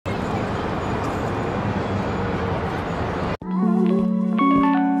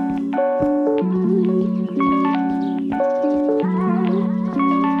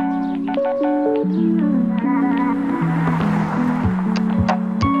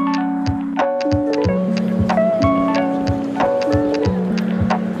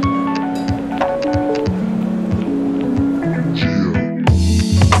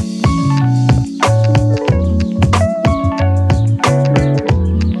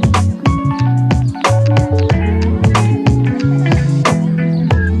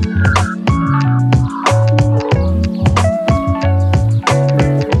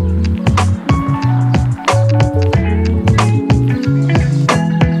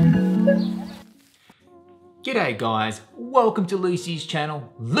G'day guys, welcome to Lucy's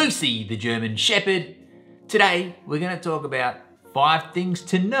channel, Lucy the German Shepherd. Today we're going to talk about 5 things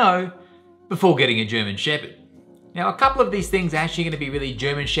to know before getting a German Shepherd. Now a couple of these things are actually going to be really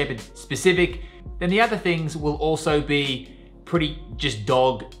German Shepherd specific, then the other things will also be pretty just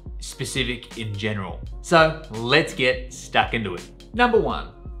dog specific in general. So let's get stuck into it. Number 1,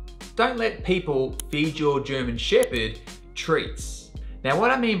 don't let people feed your German Shepherd treats. Now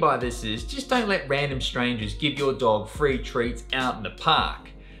what I mean by this is just don't let random strangers give your dog free treats out in the park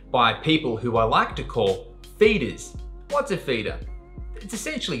by people who I like to call feeders. What's a feeder? It's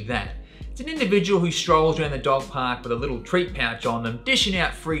essentially that. It's an individual who strolls around the dog park with a little treat pouch on them, dishing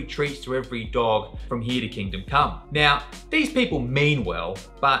out free treats to every dog from here to kingdom come. Now, these people mean well,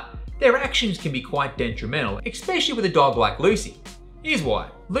 but their actions can be quite detrimental, especially with a dog like Lucy. Here's why.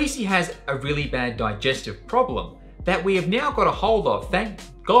 Lucy has a really bad digestive problem that we have now got a hold of, thank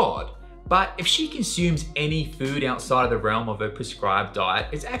God. But if she consumes any food outside of the realm of her prescribed diet,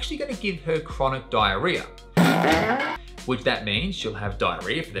 it's actually going to give her chronic diarrhea. Which that means she'll have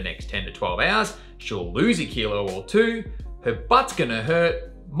diarrhea for the next 10 to 12 hours, she'll lose a kilo or 2, her butt's gonna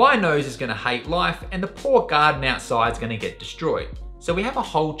hurt, my nose is gonna hate life, and the poor garden outside is gonna get destroyed. So we have a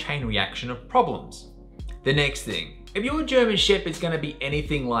whole chain reaction of problems. The next thing, if your German Shepherd's gonna be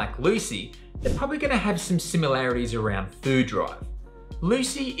anything like Lucy, they're probably gonna have some similarities around food drive.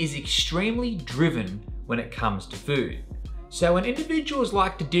 Lucy is extremely driven when it comes to food. So when individuals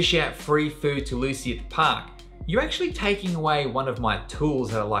like to dish out free food to Lucy at the park, you're actually taking away one of my tools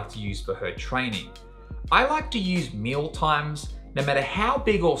that I like to use for her training. I like to use meal times, no matter how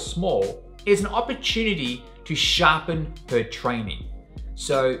big or small, as an opportunity to sharpen her training.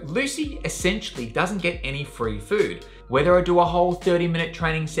 So Lucy essentially doesn't get any free food. Whether I do a whole 30-minute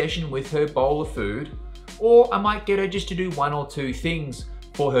training session with her bowl of food, or I might get her just to do 1 or 2 things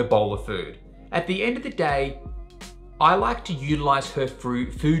for her bowl of food. At the end of the day, I like to utilize her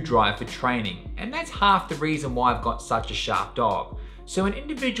food drive for training, and that's half the reason why I've got such a sharp dog. So when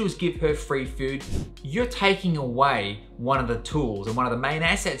individuals give her free food, you're taking away one of the tools and one of the main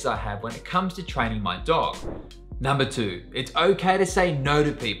assets I have when it comes to training my dog. Number 2, it's okay to say no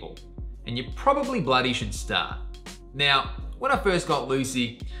to people, and you probably bloody should start. Now, when I first got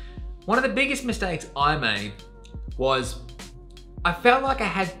Lucy, one of the biggest mistakes I made was I felt like I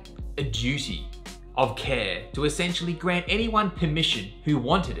had a duty of care to essentially grant anyone permission who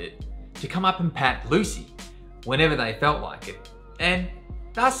wanted it to come up and pat Lucy whenever they felt like it. And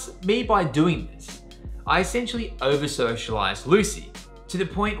thus, me by doing this, I essentially over-socialized Lucy to the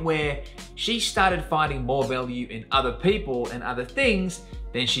point where she started finding more value in other people and other things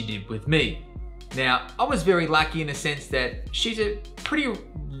than she did with me. Now, I was very lucky in a sense that she's a pretty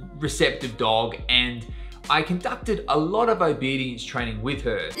receptive dog, and I conducted a lot of obedience training with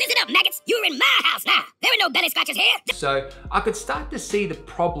her. Listen up, maggots, you're in my house now. There are no belly scratches here. So I could start to see the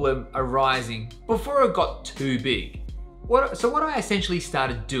problem arising before it got too big. So what I essentially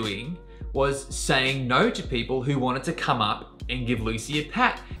started doing was saying no to people who wanted to come up and give Lucy a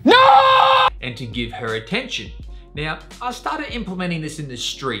pat. No! And to give her attention. Now, I started implementing this in the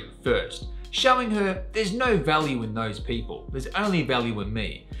street first, showing her there's no value in those people. There's only value in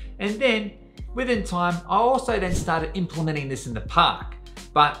me. And then within time, I also then started implementing this in the park.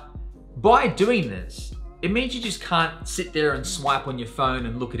 But by doing this, it means you just can't sit there and swipe on your phone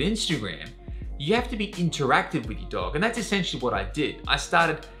and look at Instagram. You have to be interactive with your dog. And that's essentially what I did. I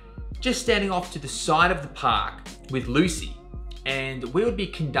started just standing off to the side of the park with Lucy, and we would be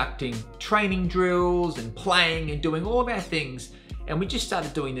conducting training drills and playing and doing all of our things. And we just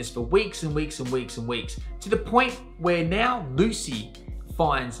started doing this for weeks and weeks and weeks and weeks, to the point where now Lucy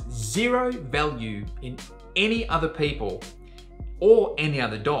finds 0 value in any other people or any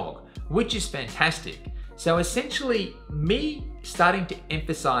other dog, which is fantastic. So essentially, me starting to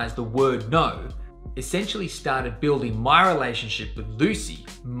emphasize the word no essentially started building my relationship with Lucy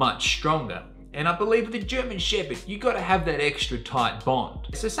much stronger. And I believe with the German Shepherd, you got to have that extra tight bond.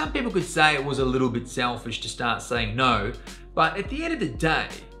 So some people could say it was a little bit selfish to start saying no, but at the end of the day,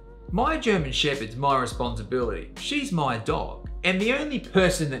 my German Shepherd's my responsibility. She's my dog. And the only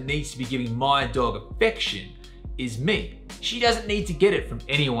person that needs to be giving my dog affection is me. She doesn't need to get it from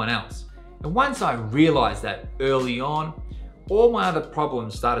anyone else. And once I realized that early on, all my other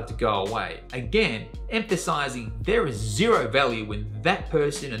problems started to go away. Again, emphasizing there is 0 value in that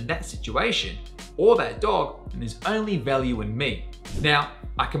person and that situation or that dog, and there's only value in me. Now,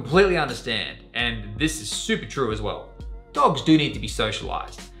 I completely understand, and this is super true as well. Dogs do need to be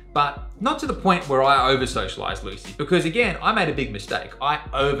socialized, but not to the point where I over-socialized Lucy, because again, I made a big mistake. I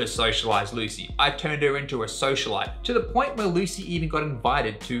over-socialized Lucy. I turned her into a socialite to the point where Lucy even got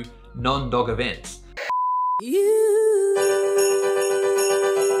invited to non-dog events. Number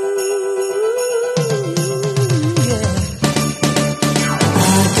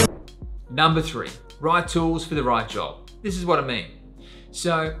 3, right tools for the right job. This is what I mean.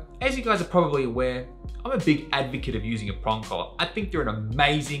 So, as you guys are probably aware, I'm a big advocate of using a prong collar. I think they're an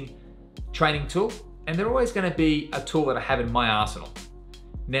amazing training tool, and they're always going to be a tool that I have in my arsenal.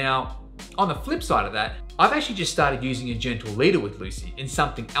 Now, on the flip side of that, I've actually just started using a gentle leader with Lucy in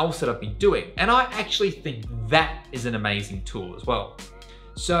something else that I've been doing, and I actually think that is an amazing tool as well.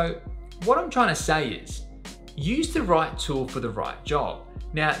 So, what I'm trying to say is, use the right tool for the right job.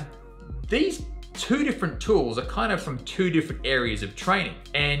 Now, these two different tools are kind of from two different areas of training.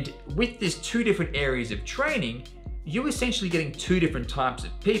 And with these two different areas of training, you're essentially getting two different types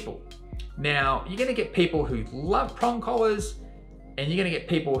of people. Now, you're gonna get people who love prong collars, and you're gonna get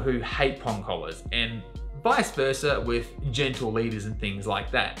people who hate prong collars, and vice versa with gentle leaders and things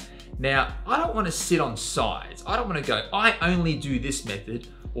like that. Now, I don't wanna sit on sides. I don't wanna go, I only do this method,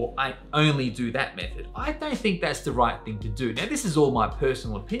 or I only do that method. I don't think that's the right thing to do. Now, this is all my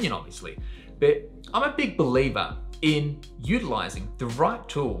personal opinion, obviously, but I'm a big believer in utilizing the right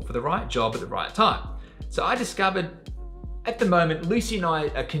tool for the right job at the right time. So I discovered, at the moment, Lucy and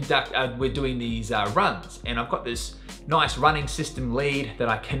I we're doing these runs, and I've got this nice running system lead that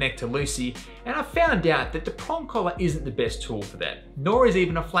I connect to Lucy, and I found out that the prong collar isn't the best tool for that, nor is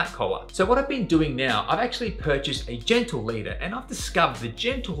even a flat collar. So what I've been doing now, I've actually purchased a gentle leader, and I've discovered the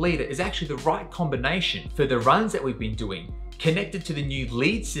gentle leader is actually the right combination for the runs that we've been doing, connected to the new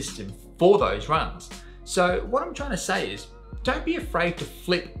lead system for those runs. So what I'm trying to say is, don't be afraid to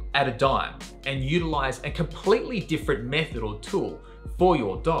flip at a dime and utilize a completely different method or tool for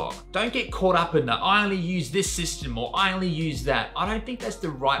your dog. Don't get caught up in the, I only use this system or I only use that. I don't think that's the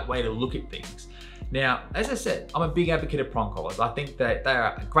right way to look at things. Now, as I said, I'm a big advocate of prong collars. I think that they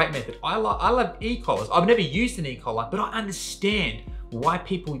are a great method. I love e-collars. I've never used an e-collar, but I understand why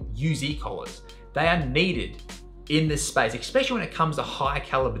people use e-collars. They are needed in this space, especially when it comes to high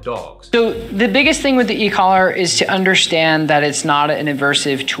caliber dogs. So the biggest thing with the e-collar is to understand that it's not an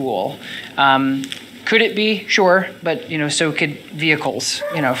aversive tool. Could it be? Sure, but so could vehicles,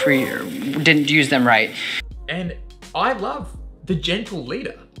 if we didn't use them right. And I love the gentle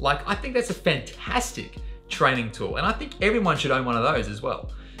leader. Like, I think that's a fantastic training tool, and I think everyone should own one of those as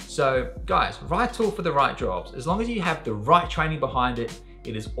well. So guys, right tool for the right jobs. As long as you have the right training behind it,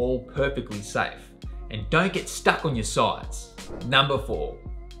 it is all perfectly safe. And don't get stuck on your sides. Number 4.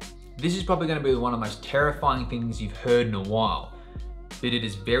 This is probably gonna be one of the most terrifying things you've heard in a while, but it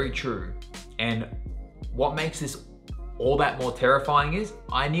is very true. And what makes this all that more terrifying is,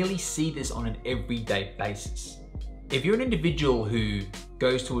 I nearly see this on an everyday basis. If you're an individual who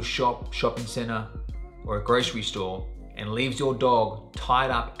goes to a shopping center, or a grocery store, and leaves your dog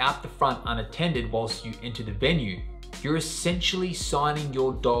tied up out the front unattended whilst you enter the venue, you're essentially signing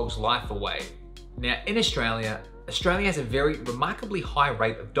your dog's life away. Now, in Australia has a very remarkably high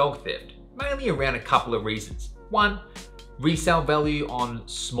rate of dog theft, mainly around a couple of reasons. One, resale value on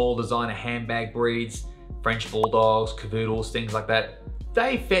small designer handbag breeds, French bulldogs, cavoodles, things like that.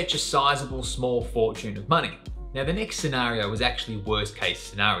 They fetch a sizable small fortune of money. Now, the next scenario is actually worst case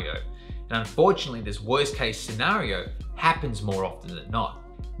scenario. And unfortunately, this worst case scenario happens more often than not.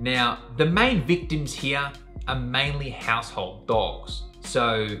 Now, the main victims here are mainly household dogs.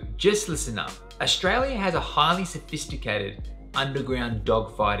 So just listen up. Australia has a highly sophisticated underground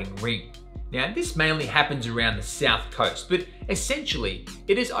dogfighting ring. Now, this mainly happens around the south coast, but essentially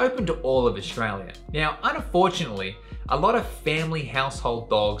it is open to all of Australia. Now, unfortunately, a lot of family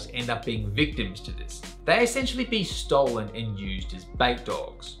household dogs end up being victims to this. They essentially be stolen and used as bait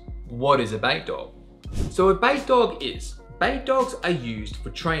dogs. What is a bait dog? So a bait dogs are used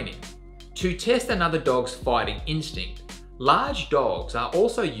for training, to test another dog's fighting instinct. Large dogs are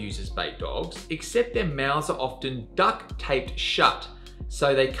also used as bait dogs, except their mouths are often duct taped shut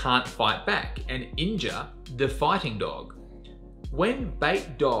so they can't fight back and injure the fighting dog. When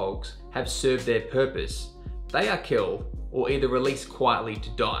bait dogs have served their purpose, they are killed or either released quietly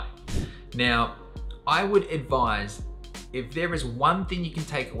to die. Now, I would advise, if there is one thing you can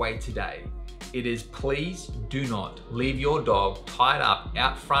take away today, it is please do not leave your dog tied up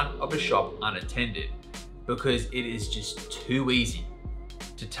out front of a shop unattended, because it is just too easy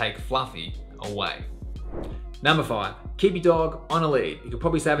to take Fluffy away. Number 5, keep your dog on a lead. You could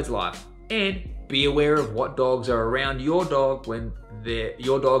probably save its life. And be aware of what dogs are around your dog when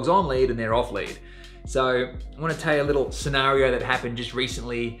your dog's on lead and they're off lead. So I want to tell you a little scenario that happened just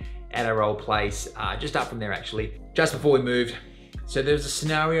recently at our old place, just up from there actually, just before we moved. So there was a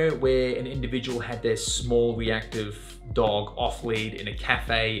scenario where an individual had their small reactive dog off lead in a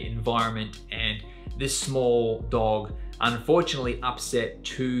cafe environment, and this small dog unfortunately upset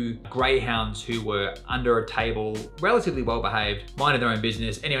two greyhounds who were under a table, relatively well behaved, minded their own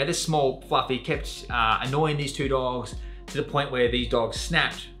business. Anyway, this small Fluffy kept annoying these two dogs to the point where these dogs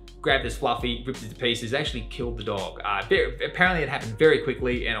snapped, grabbed this Fluffy, ripped it to pieces, actually killed the dog. Apparently it happened very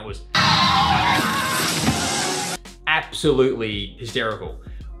quickly and it was absolutely hysterical.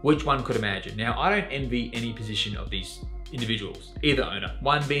 Which one could imagine? Now, I don't envy any position of these individuals, either owner.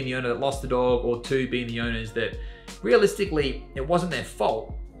 One being the owner that lost the dog, or two being the owners that realistically, it wasn't their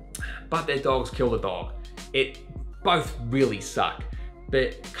fault, but their dogs killed the dog. It both really suck.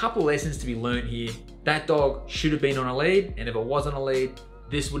 But a couple lessons to be learned here. That dog should have been on a lead, and if it wasn't a lead,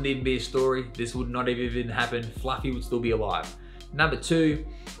 this wouldn't even be a story. This would not have even happened. Fluffy would still be alive. Number two,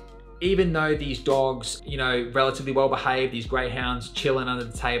 even though these dogs, you know, relatively well behaved, these greyhounds chilling under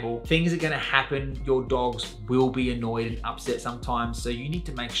the table, things are gonna happen. Your dogs will be annoyed and upset sometimes. So you need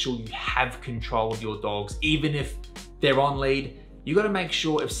to make sure you have control of your dogs. Even if they're on lead, you gotta make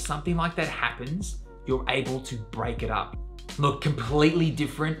sure if something like that happens, you're able to break it up. Look, completely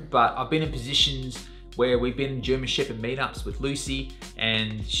different, but I've been in positions where we've been in German Shepherd meetups with Lucy,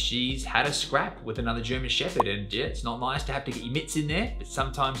 and she's had a scrap with another German Shepherd, and yeah, it's not nice to have to get your mitts in there, but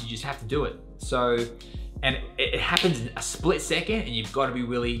sometimes you just have to do it. So, and it happens in a split second, and you've got to be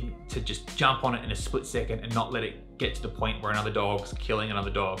willing to just jump on it in a split second and not let it get to the point where another dog's killing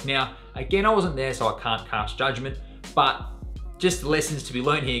another dog. Now, again, I wasn't there, so I can't cast judgment, but just the lessons to be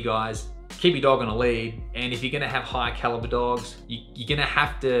learned here, guys. Keep your dog on a lead, and if you're gonna have high caliber dogs, you're gonna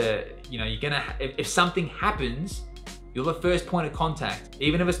have to, you know, if something happens, you're the first point of contact.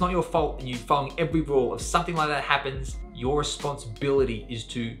 Even if it's not your fault and you're following every rule, if something like that happens, your responsibility is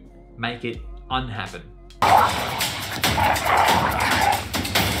to make it unhappen.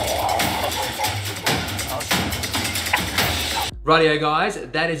 Rightio guys,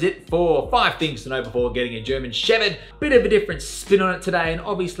 that is it for 5 things to know before getting a German Shepherd. Bit of a different spin on it today, and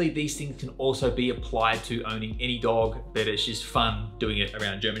obviously these things can also be applied to owning any dog, but it's just fun doing it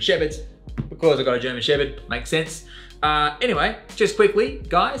around German Shepherds. Because I got a German Shepherd, makes sense. Anyway, just quickly,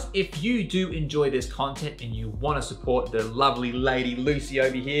 guys, if you do enjoy this content and you want to support the lovely lady Lucy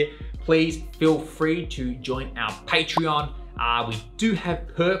over here, please feel free to join our Patreon. We do have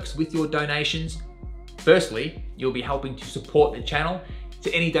perks with your donations. Firstly, you'll be helping to support the channel. So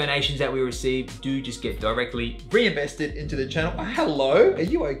any donations that we receive do just get directly reinvested into the channel. Oh, hello, are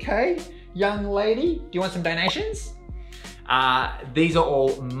you okay, young lady? Do you want some donations? These are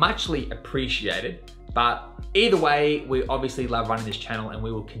all muchly appreciated, but either way, we obviously love running this channel and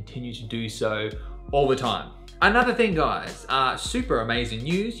we will continue to do so all the time. Another thing, guys, super amazing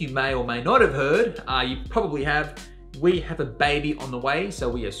news you may or may not have heard. You probably have. We have a baby on the way, so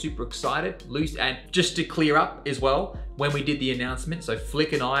we are super excited. Lucy, and just to clear up as well, when we did the announcement, so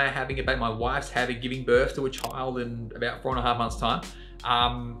Flick and I are having a baby, my wife's giving birth to a child in about 4.5 months' time.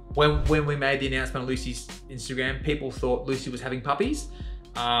 When we made the announcement on Lucy's Instagram, people thought Lucy was having puppies.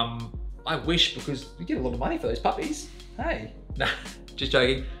 I wish, because we get a lot of money for those puppies. Hey, nah, just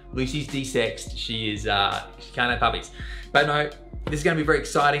joking. Lucy's desexed. She can't have puppies. But no, this is gonna be very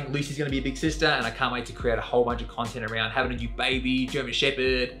exciting. Lucy's gonna be a big sister, and I can't wait to create a whole bunch of content around having a new baby, German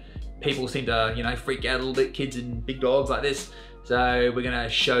Shepherd. People seem to, you know, freak out a little bit, kids and big dogs like this. So we're gonna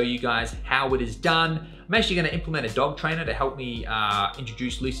show you guys how it is done. I'm actually gonna implement a dog trainer to help me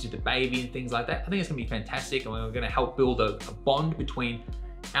introduce Lucy to the baby and things like that. I think it's gonna be fantastic, and we're gonna help build a bond between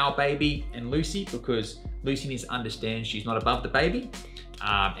our baby and Lucy, because Lucy needs to understand she's not above the baby.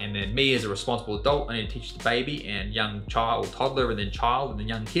 And then me as a responsible adult, I need to teach the baby and young child, or toddler, and then child, and then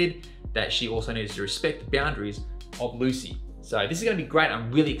young kid, that she also needs to respect the boundaries of Lucy. So this is gonna be great.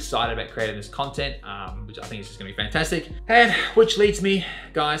 I'm really excited about creating this content, which I think is just gonna be fantastic. And which leads me,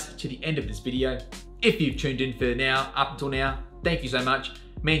 guys, to the end of this video. If you've tuned in for now, up until now, thank you so much.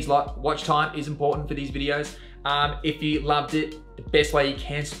 Means a lot. Watch time is important for these videos. If you loved it, the best way you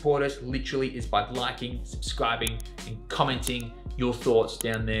can support us literally is by liking, subscribing, and commenting your thoughts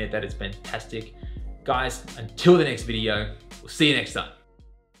down there. That is fantastic. Guys, until the next video, we'll see you next time.